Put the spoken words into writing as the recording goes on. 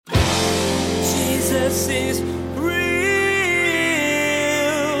Jesus is real.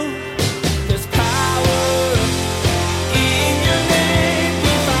 There's power in your name. We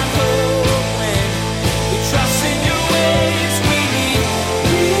find hope when we trust in your ways. We need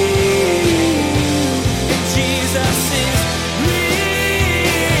you, and Jesus is real.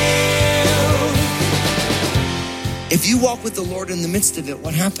 If you walk with the Lord in the midst of it,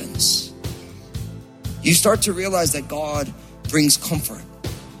 what happens? You start to realize that God brings comfort.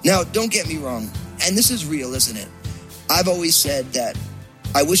 Now, don't get me wrong, and this is real, isn't it? I've always said that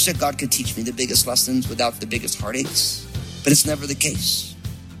I wish that God could teach me the biggest lessons without the biggest heartaches, but it's never the case.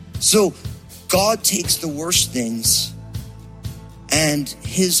 So God takes the worst things and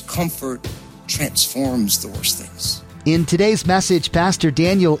his comfort transforms the worst things. In today's message, Pastor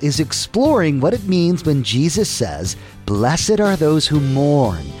Daniel is exploring what it means when Jesus says, "Blessed are those who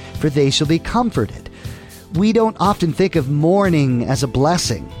mourn, for they shall be comforted." We don't often think of mourning as a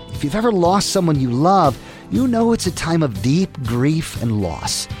blessing. If you've ever lost someone you love, you know it's a time of deep grief and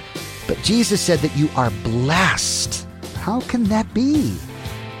loss. But Jesus said that you are blessed. How can that be?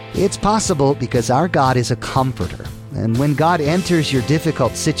 It's possible because our God is a comforter. And when God enters your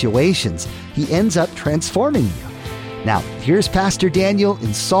difficult situations, he ends up transforming you. Now, here's Pastor Daniel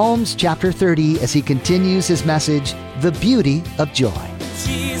in Psalms chapter 30 as he continues his message, The Beauty of Joy.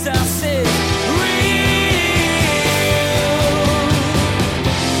 Jesus is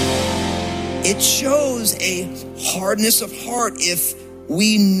It shows a hardness of heart if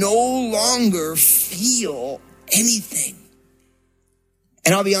we no longer feel anything.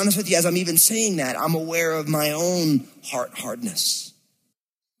 And I'll be honest with you, as I'm even saying that, I'm aware of my own heart hardness.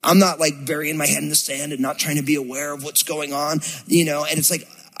 I'm not like burying my head in the sand and not trying to be aware of what's going on, and it's like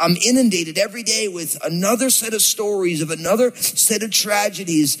I'm inundated every day with another set of stories of another set of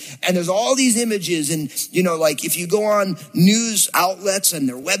tragedies. And there's all these images. And, like if you go on news outlets and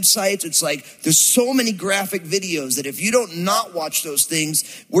their websites, it's like there's so many graphic videos that if you don't not watch those things,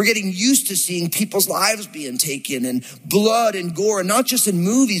 we're getting used to seeing people's lives being taken and blood and gore, and not just in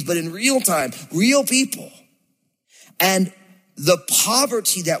movies, but in real time, real people. And the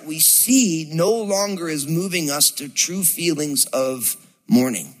poverty that we see no longer is moving us to true feelings of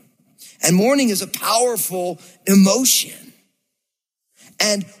mourning. And mourning is a powerful emotion.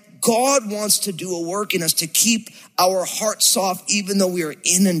 And God wants to do a work in us to keep our hearts soft, even though we are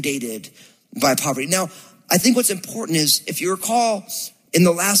inundated by poverty. Now, I think what's important is, if you recall in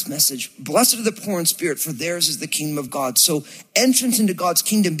the last message, blessed are the poor in spirit, for theirs is the kingdom of God. So entrance into God's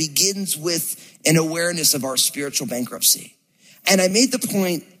kingdom begins with an awareness of our spiritual bankruptcy. And I made the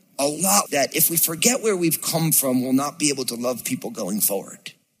point a lot that if we forget where we've come from, we'll not be able to love people going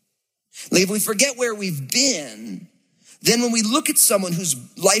forward. Like if we forget where we've been, then when we look at someone whose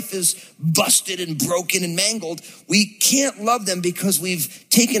life is busted and broken and mangled, we can't love them because we've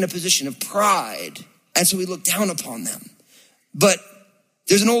taken a position of pride. And so we look down upon them. But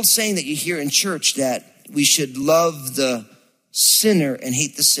there's an old saying that you hear in church that we should love the sinner and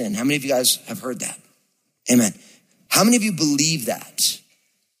hate the sin. How many of you guys have heard that? Amen. How many of you believe that?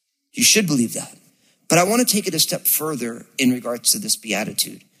 You should believe that. But I want to take it a step further in regards to this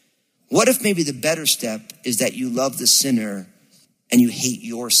beatitude. What if maybe the better step is that you love the sinner and you hate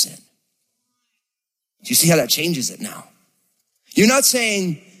your sin? Do you see how that changes it now? You're not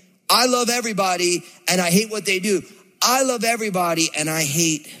saying, I love everybody and I hate what they do. I love everybody and I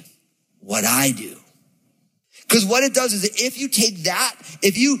hate what I do. Because what it does is, if you take that,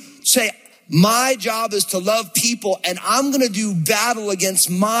 if you say, my job is to love people and I'm going to do battle against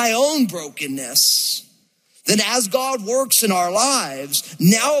my own brokenness, then as God works in our lives,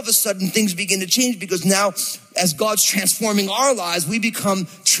 now all of a sudden things begin to change, because now as God's transforming our lives, we become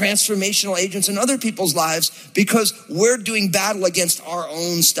transformational agents in other people's lives because we're doing battle against our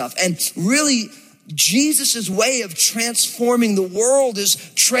own stuff. And really, Jesus' way of transforming the world is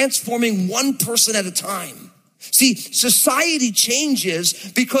transforming one person at a time. See, society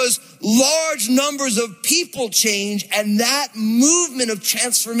changes because large numbers of people change, and that movement of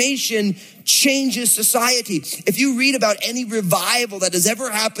transformation changes society. If you read about any revival that has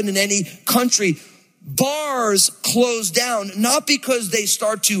ever happened in any country, bars close down, not because they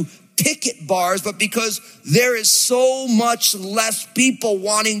start to picket bars, but because there is so much less people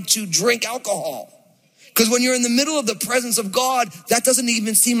wanting to drink alcohol. Because when you're in the middle of the presence of God, that doesn't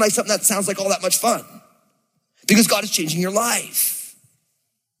even seem like something that sounds like all that much fun. Because God is changing your life.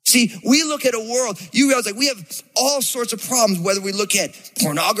 See, we look at a world, you realize like we have all sorts of problems, whether we look at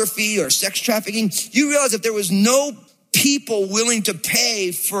pornography or sex trafficking. You realize if there was no people willing to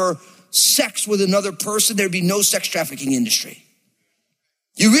pay for sex with another person, there'd be no sex trafficking industry.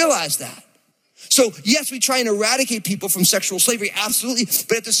 You realize that. So yes, we try and eradicate people from sexual slavery, absolutely.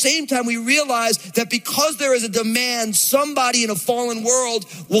 But at the same time, we realize that because there is a demand, somebody in a fallen world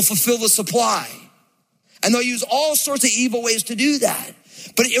will fulfill the supply. And they'll use all sorts of evil ways to do that.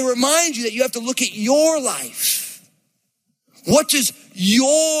 But it reminds you that you have to look at your life. What does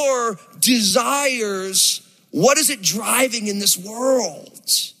your desires, what is it driving in this world?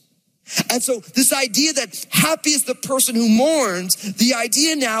 And so this idea that happy is the person who mourns, the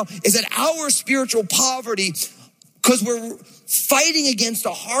idea now is that our spiritual poverty, because we're fighting against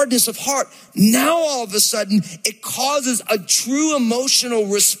a hardness of heart, now all of a sudden it causes a true emotional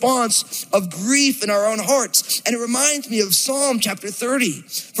response of grief in our own hearts. And it reminds me of Psalm chapter 30,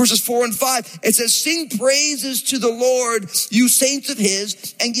 verses 4 and 5. It says, sing praises to the Lord, you saints of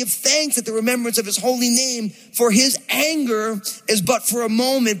his, and give thanks at the remembrance of his holy name, for his anger is but for a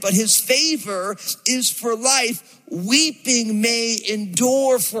moment, but his favor is for life. Weeping may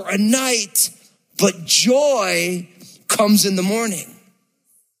endure for a night, but joy comes in the morning.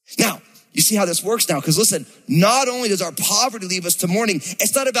 Now, you see how this works now? Because listen, not only does our poverty leave us to mourning,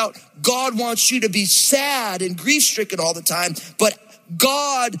 it's not about God wants you to be sad and grief-stricken all the time, but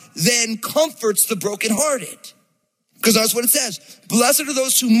God then comforts the brokenhearted. Because that's what it says. Blessed are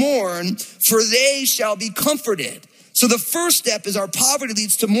those who mourn, for they shall be comforted. So the first step is our poverty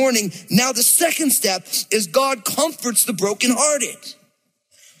leads to mourning. Now the second step is God comforts the brokenhearted.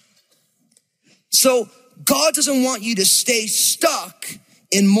 So God doesn't want you to stay stuck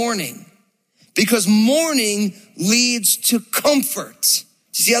in mourning, because mourning leads to comfort.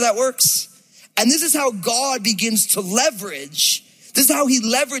 Do you see how that works? And this is how God begins to leverage. This is how he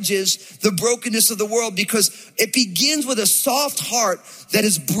leverages the brokenness of the world, because it begins with a soft heart that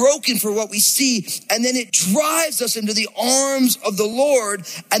is broken for what we see. And then it drives us into the arms of the Lord.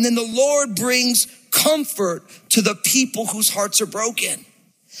 And then the Lord brings comfort to the people whose hearts are broken.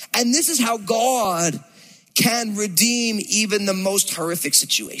 And this is how God can redeem even the most horrific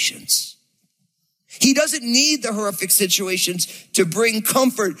situations. He doesn't need the horrific situations to bring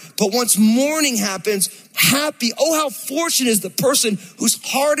comfort, but once mourning happens, oh, how fortunate is the person whose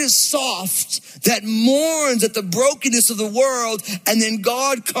heart is soft, that mourns at the brokenness of the world, and then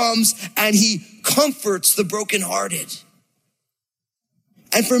God comes and he comforts the brokenhearted.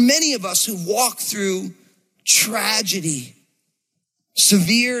 And for many of us who walk through tragedy,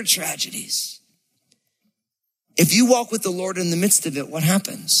 severe tragedies, if you walk with the Lord in the midst of it, what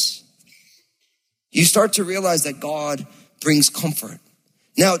happens? You start to realize that God brings comfort.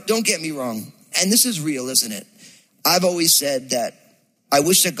 Now, don't get me wrong, and this is real, isn't it? I've always said that I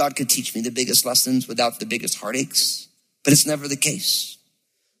wish that God could teach me the biggest lessons without the biggest heartaches, but it's never the case.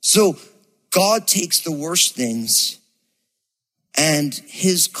 So God takes the worst things and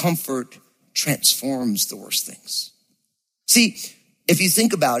his comfort transforms the worst things. See, if you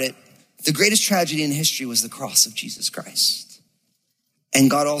think about it, the greatest tragedy in history was the cross of Jesus Christ. And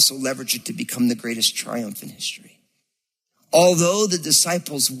God also leveraged it to become the greatest triumph in history. Although the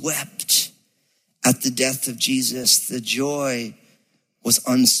disciples wept at the death of Jesus, the joy was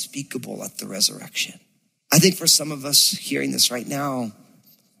unspeakable at the resurrection. I think for some of us hearing this right now,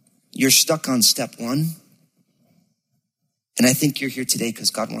 you're stuck on step one. And I think you're here today because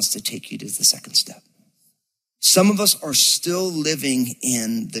God wants to take you to the second step. Some of us are still living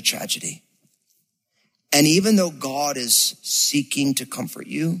in the tragedy. And even though God is seeking to comfort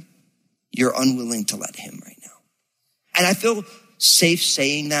you, you're unwilling to let him right now. And I feel safe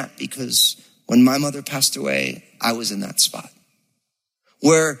saying that because when my mother passed away, I was in that spot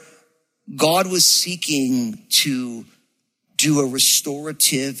where God was seeking to do a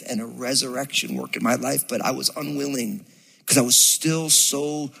restorative and a resurrection work in my life, but I was unwilling because I was still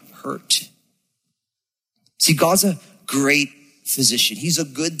so hurt. See, God's a great physician. He's a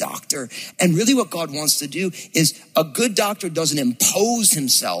good doctor. And really what God wants to do is a good doctor doesn't impose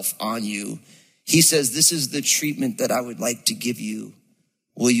himself on you. He says, this is the treatment that I would like to give you.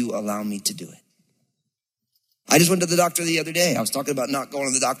 Will you allow me to do it? I just went to the doctor the other day. I was talking about not going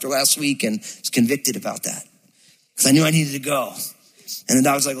to the doctor last week and was convicted about that because I knew I needed to go. And the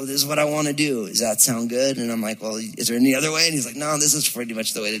doctor's like, well, this is what I want to do. Does that sound good? And I'm like, well, is there any other way? And he's like, no, this is pretty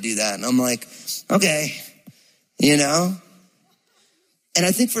much the way to do that. And I'm like, okay, you know? And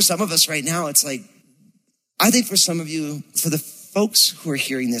I think for some of us right now, it's like, I think for some of you, for the folks who are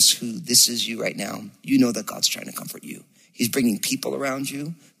hearing this, who this is you right now, you know that God's trying to comfort you. He's bringing people around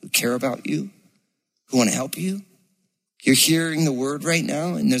you who care about you, who want to help you. You're hearing the word right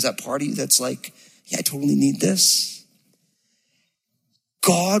now, and there's that part of you that's like, yeah, I totally need this.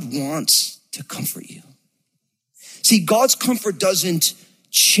 God wants to comfort you. See, God's comfort doesn't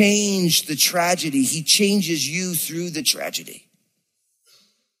change the tragedy. He changes you through the tragedy.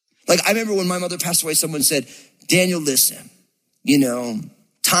 Like, I remember when my mother passed away, someone said, Daniel, listen,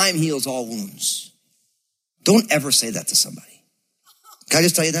 time heals all wounds. Don't ever say that to somebody. Can I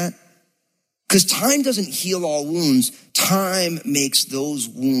just tell you that? Because time doesn't heal all wounds. Time makes those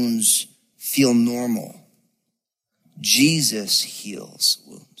wounds feel normal. Jesus heals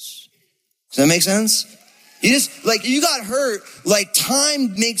wounds. Does that make sense? You got hurt,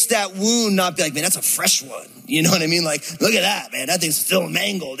 time makes that wound not be like, man, that's a fresh one. You know what I mean? Like, look at that, man, that thing's still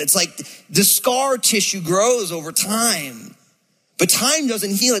mangled. It's like the scar tissue grows over time. But time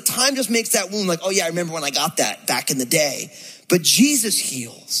doesn't heal it. Time just makes that wound like, oh yeah, I remember when I got that back in the day. But Jesus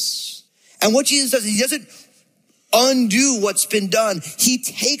heals. And what Jesus does, he doesn't undo what's been done. He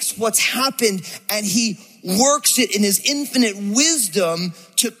takes what's happened and he works it in his infinite wisdom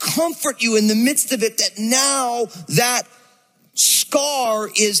to comfort you in the midst of it, that now that scar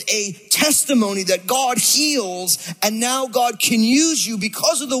is a testimony that God heals, and now God can use you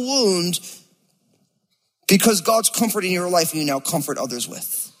because of the wound, because God's comfort in your life and you now comfort others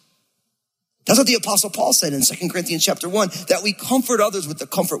with. That's what the Apostle Paul said in 2 Corinthians chapter 1, that we comfort others with the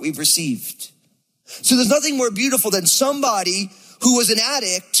comfort we've received. So there's nothing more beautiful than somebody who was an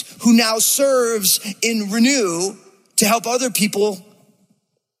addict who now serves in Renew to help other people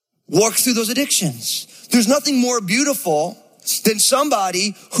work through those addictions. There's nothing more beautiful than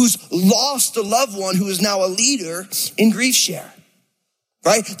somebody who's lost a loved one who is now a leader in Grief Share,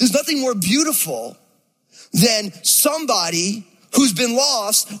 right? There's nothing more beautiful than somebody who's been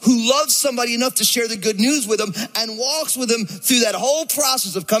lost, who loves somebody enough to share the good news with them and walks with them through that whole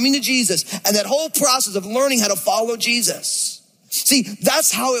process of coming to Jesus and that whole process of learning how to follow Jesus. See,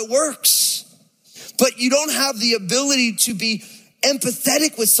 that's how it works. But you don't have the ability to be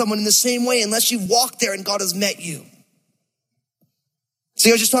empathetic with someone in the same way unless you've walked there and God has met you. See,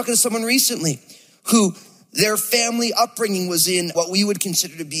 I was just talking to someone recently who their family upbringing was in what we would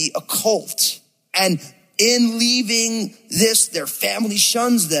consider to be a cult. And in leaving this, their family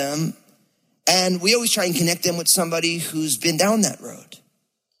shuns them. And we always try and connect them with somebody who's been down that road,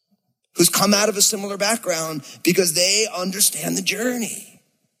 who's come out of a similar background, because they understand the journey.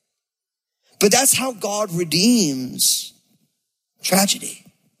 But that's how God redeems tragedy.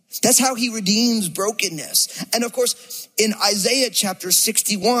 That's how he redeems brokenness. And of course, in Isaiah chapter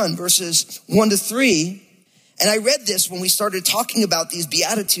 61, verses 1-3, and I read this when we started talking about these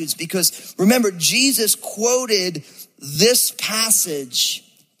Beatitudes, because remember, Jesus quoted this passage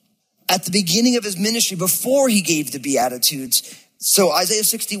at the beginning of his ministry before he gave the Beatitudes. So Isaiah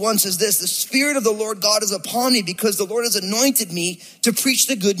 61 says this, the Spirit of the Lord God is upon me, because the Lord has anointed me to preach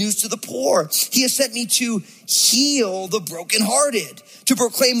the good news to the poor. He has sent me to heal the brokenhearted, to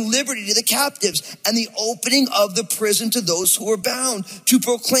proclaim liberty to the captives and the opening of the prison to those who are bound, to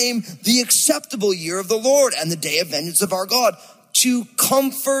proclaim the acceptable year of the Lord and the day of vengeance of our God, to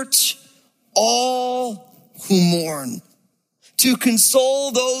comfort all who mourn, to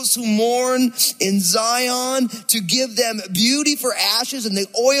console those who mourn in Zion, to give them beauty for ashes and the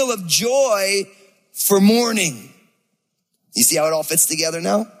oil of joy for mourning. You see how it all fits together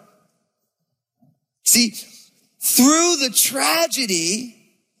now? See, through the tragedy,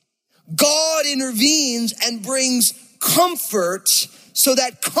 God intervenes and brings comfort, so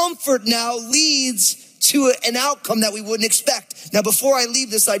that comfort now leads to an outcome that we wouldn't expect. Now, before I leave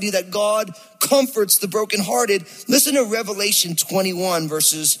this idea that God comforts the brokenhearted, listen to Revelation 21,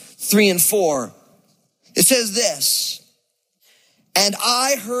 verses 3-4. It says this, and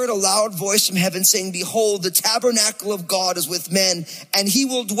I heard a loud voice from heaven saying, behold, the tabernacle of God is with men, and he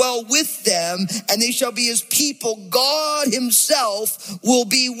will dwell with them, and they shall be his people. God himself will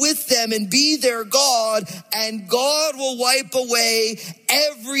be with them and be their God, and God will wipe away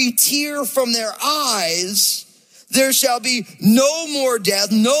every tear from their eyes. There shall be no more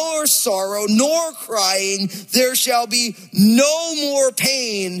death, nor sorrow, nor crying. There shall be no more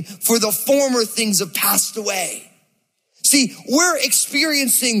pain, for the former things have passed away. See, we're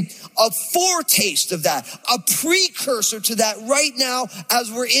experiencing a foretaste of that, a precursor to that right now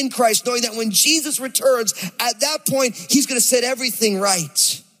as we're in Christ, knowing that when Jesus returns, at that point, he's going to set everything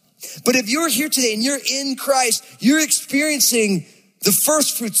right. But if you're here today and you're in Christ, you're experiencing the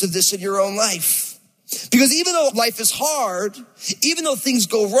first fruits of this in your own life. Because even though life is hard, even though things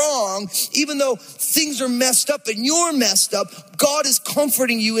go wrong, even though things are messed up and you're messed up, God is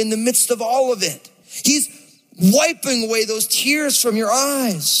comforting you in the midst of all of it. He's wiping away those tears from your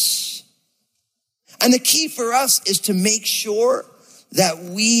eyes. And the key for us is to make sure that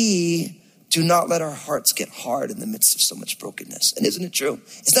we do not let our hearts get hard in the midst of so much brokenness. And isn't it true?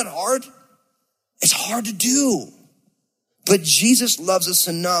 It's not hard. It's hard to do. But Jesus loves us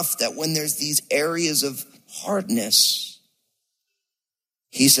enough that when there's these areas of hardness,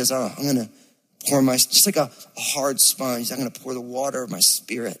 He says, I'm going to pour just like a hard sponge, I'm going to pour the water of my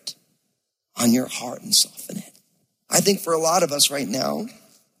Spirit on your heart and soften it. I think for a lot of us right now,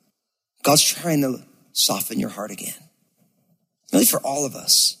 God's trying to soften your heart again. Really for all of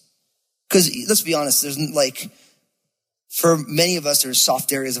us. Because let's be honest, for many of us, there's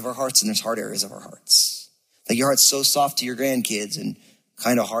soft areas of our hearts and there's hard areas of our hearts. Like your heart's so soft to your grandkids and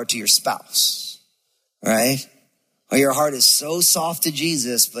kind of hard to your spouse, right? Or your heart is so soft to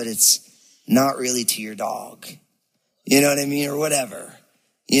Jesus, but it's not really to your dog. You know what I mean? Or whatever.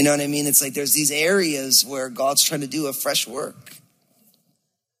 You know what I mean? It's like there's these areas where God's trying to do a fresh work.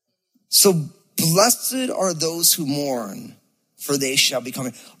 So blessed are those who mourn, for they shall be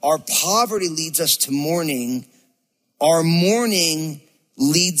comforted. Our poverty leads us to mourning. Our mourning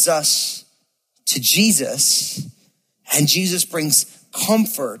leads us to Jesus. And Jesus brings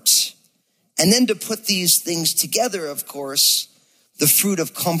comfort. And then to put these things together, of course, the fruit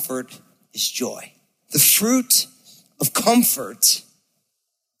of comfort is joy. The fruit of comfort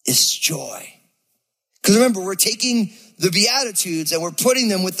is joy. Because remember, we're taking the Beatitudes and we're putting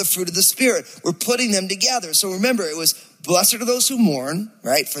them with the fruit of the Spirit. We're putting them together. So remember, it was blessed are those who mourn,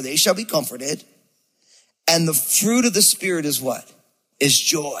 right? For they shall be comforted. And the fruit of the Spirit is what? Is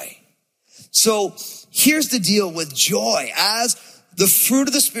joy. So here's the deal with joy. As the fruit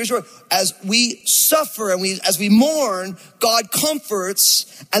of the Spirit, as we suffer and as we mourn, God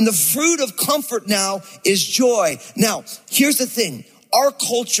comforts, and the fruit of comfort now is joy. Now, here's the thing. Our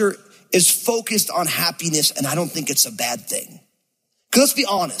culture is focused on happiness, and I don't think it's a bad thing. Because let's be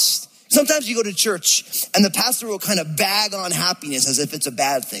honest. Sometimes you go to church and the pastor will kind of bag on happiness as if it's a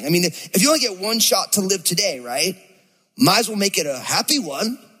bad thing. I mean, if you only get one shot to live today, right? Might as well make it a happy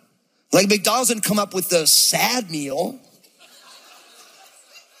one. Like McDonald's didn't come up with the sad meal.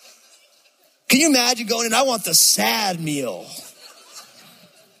 Can you imagine going in, I want the sad meal.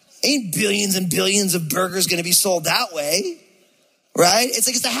 Ain't billions and billions of burgers going to be sold that way, right? It's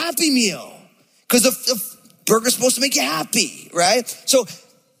like it's a happy meal because the burger's supposed to make you happy, right? So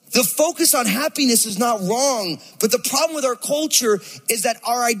the focus on happiness is not wrong, but the problem with our culture is that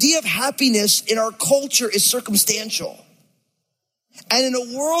our idea of happiness in our culture is circumstantial. And in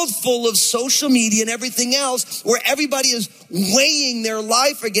a world full of social media and everything else, where everybody is weighing their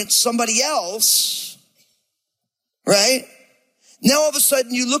life against somebody else, right? Now all of a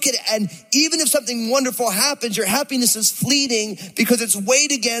sudden you look at it, and even if something wonderful happens, your happiness is fleeting because it's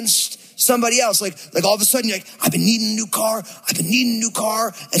weighed against somebody else. Like all of a sudden you're like, I've been needing a new car.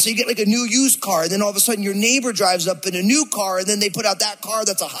 And so you get like a new used car. And then all of a sudden your neighbor drives up in a new car, and then they put out that car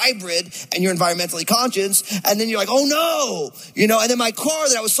that's a hybrid, and you're environmentally conscious. And then you're like, oh no, and then my car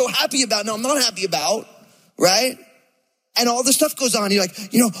that I was so happy about, now I'm not happy about, right? And all this stuff goes on. You're like,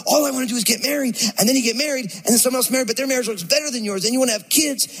 all I want to do is get married. And then you get married, and then someone else married, but their marriage looks better than yours. Then you want to have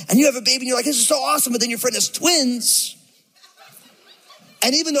kids, and you have a baby, and you're like, this is so awesome. But then your friend has twins.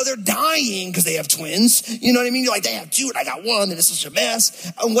 And even though they're dying because they have twins, you know what I mean? You're like, they have two and I got one, and it's such a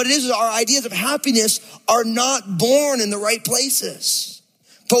mess. And what it is our ideas of happiness are not born in the right places.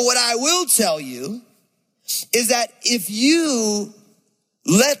 But what I will tell you is that if you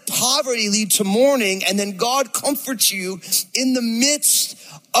let poverty lead to mourning, and then God comforts you in the midst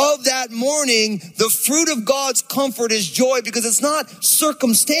of that mourning, the fruit of God's comfort is joy, because it's not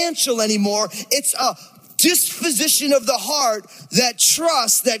circumstantial anymore. It's a disposition of the heart that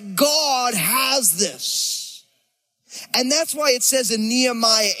trusts that God has this. And that's why it says in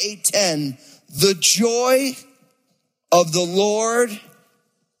Nehemiah 8:10, the joy of the Lord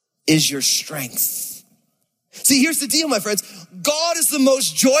is your strength. See, here's the deal, my friends. God is the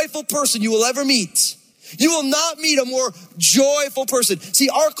most joyful person you will ever meet. You will not meet a more joyful person. See,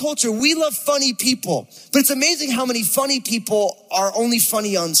 our culture, we love funny people, but it's amazing how many funny people are only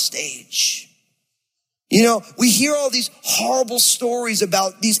funny on stage. We hear all these horrible stories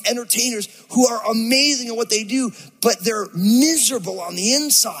about these entertainers who are amazing at what they do, but they're miserable on the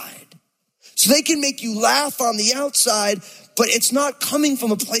inside. So they can make you laugh on the outside, but it's not coming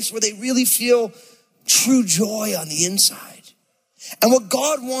from a place where they really feel true joy on the inside. And what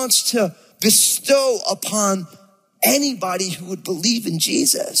God wants to bestow upon anybody who would believe in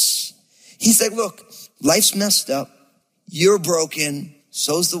Jesus, he's like, look, life's messed up. You're broken.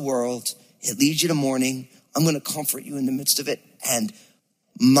 So's the world. It leads you to mourning. I'm going to comfort you in the midst of it. And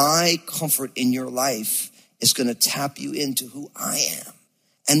my comfort in your life is going to tap you into who I am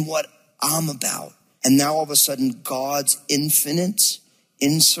and what I'm about. And now all of a sudden, God's infinite,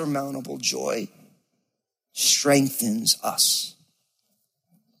 insurmountable joy strengthens us.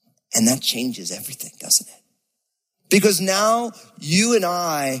 And that changes everything, doesn't it? Because now you and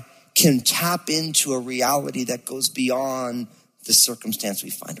I can tap into a reality that goes beyond the circumstance we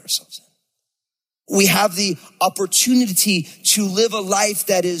find ourselves in. We have the opportunity to live a life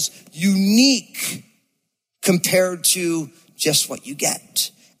that is unique compared to just what you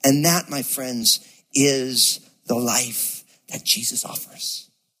get. And that, my friends, is the life that Jesus offers.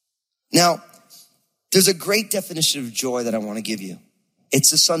 Now, there's a great definition of joy that I want to give you.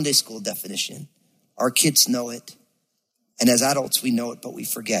 It's a Sunday school definition. Our kids know it. And as adults, we know it, but we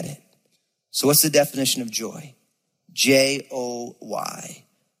forget it. So what's the definition of joy? J-O-Y.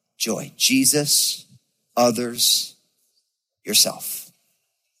 Joy. Jesus, others, yourself.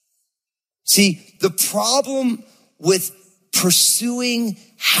 See, the problem with pursuing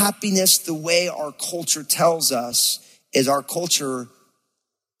happiness the way our culture tells us is our culture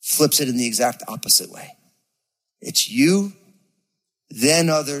flips it in the exact opposite way. It's you, then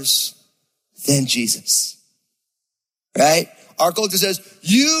others, then Jesus. Right? Our culture says,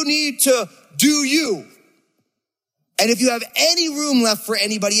 you need to do you. And if you have any room left for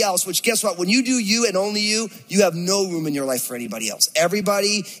anybody else, which guess what? When you do you and only you have no room in your life for anybody else.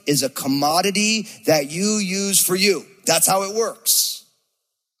 Everybody is a commodity that you use for you. That's how it works.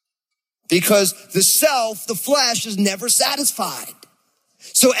 Because the self, the flesh, is never satisfied.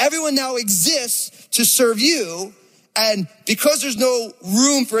 So everyone now exists to serve you. And because there's no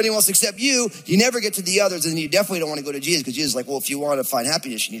room for anyone else except you never get to the others. And you definitely don't want to go to Jesus, because Jesus is like, well, if you want to find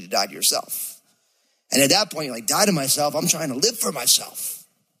happiness, you need to die to yourself. And at that point, you're like, die to myself. I'm trying to live for myself.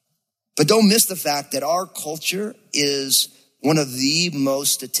 But don't miss the fact that our culture is one of the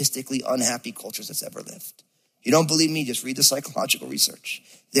most statistically unhappy cultures that's ever lived. You don't believe me? Just read the psychological research.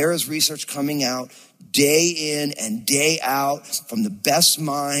 There is research coming out day in and day out from the best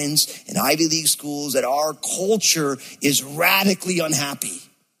minds in Ivy League schools that our culture is radically unhappy.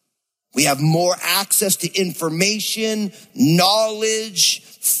 We have more access to information, knowledge,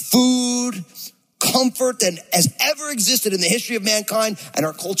 food, comfort than has ever existed in the history of mankind, and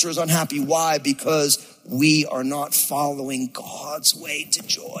our culture is unhappy. Why? Because we are not following God's way to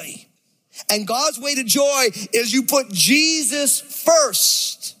joy. And God's way to joy is you put Jesus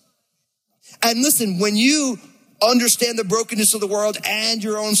first. And listen, when you understand the brokenness of the world and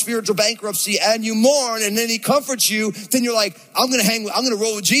your own spiritual bankruptcy, and you mourn, and then he comforts you, then you're like, I'm going to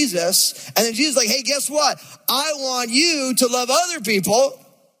roll with Jesus. And then Jesus is like, hey, guess what? I want you to love other people.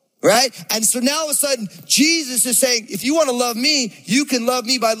 Right? And so now all of a sudden, Jesus is saying, if you want to love me, you can love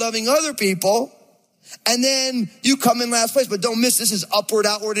me by loving other people. And then you come in last place. But don't miss, this is upward,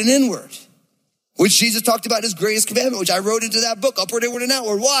 outward, and inward, which Jesus talked about in his greatest commandment, which I wrote into that book, upward, inward, and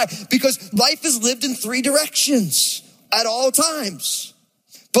outward. Why? Because life is lived in three directions at all times.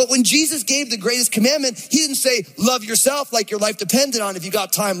 But when Jesus gave the greatest commandment, he didn't say, love yourself like your life depended on. If you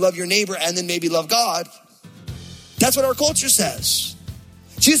got time, love your neighbor, and then maybe love God. That's what our culture says.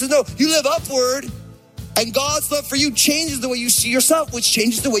 Jesus says, no, you live upward, and God's love for you changes the way you see yourself, which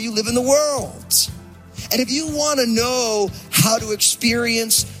changes the way you live in the world. And if you want to know how to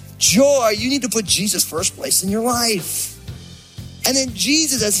experience joy, you need to put Jesus first place in your life. And then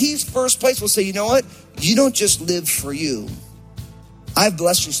Jesus, as he's first place, will say, you know what? You don't just live for you. I've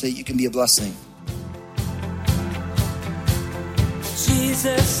blessed you so that you can be a blessing.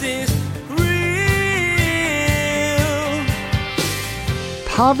 Jesus is real.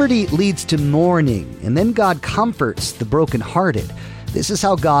 Poverty leads to mourning, and then God comforts the brokenhearted. This is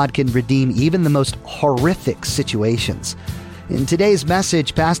how God can redeem even the most horrific situations. In today's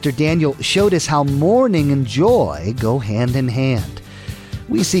message, Pastor Daniel showed us how mourning and joy go hand in hand.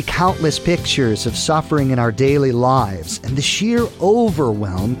 We see countless pictures of suffering in our daily lives, and the sheer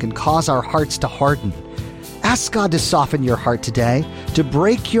overwhelm can cause our hearts to harden. Ask God to soften your heart today, to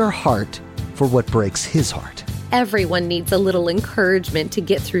break your heart for what breaks his heart. Everyone needs a little encouragement to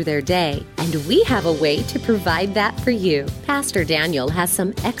get through their day, and we have a way to provide that for you. Pastor Daniel has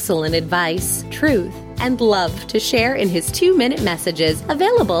some excellent advice, truth, and love to share in his 2-minute messages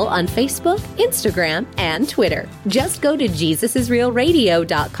available on Facebook, Instagram, and Twitter. Just go to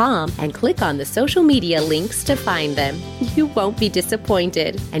JesusIsRealRadio.com and click on the social media links to find them. You won't be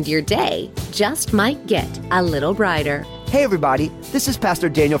disappointed, and your day just might get a little brighter. Hey everybody, this is Pastor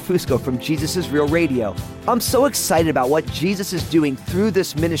Daniel Fusco from Jesus is Real Radio. I'm so excited about what Jesus is doing through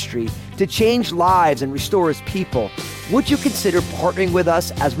this ministry to change lives and restore his people. Would you consider partnering with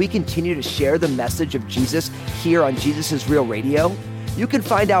us as we continue to share the message of Jesus here on Jesus is Real Radio? You can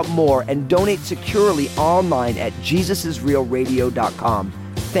find out more and donate securely online at JesusIsRealRadio.com.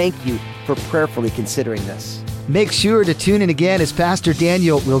 Thank you for prayerfully considering this. Make sure to tune in again as Pastor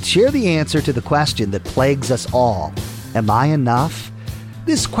Daniel will share the answer to the question that plagues us all. Am I enough?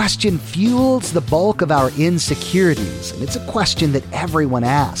 This question fuels the bulk of our insecurities, and it's a question that everyone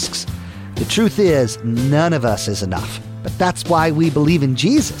asks. The truth is, none of us is enough. But that's why we believe in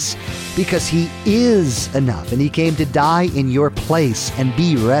Jesus, because he is enough and he came to die in your place and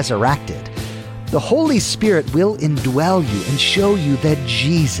be resurrected. The Holy Spirit will indwell you and show you that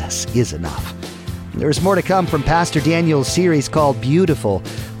Jesus is enough. There's more to come from Pastor Daniel's series called Beautiful.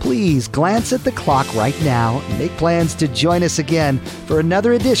 Please glance at the clock right now and make plans to join us again for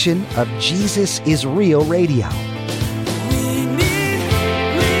another edition of Jesus is Real Radio.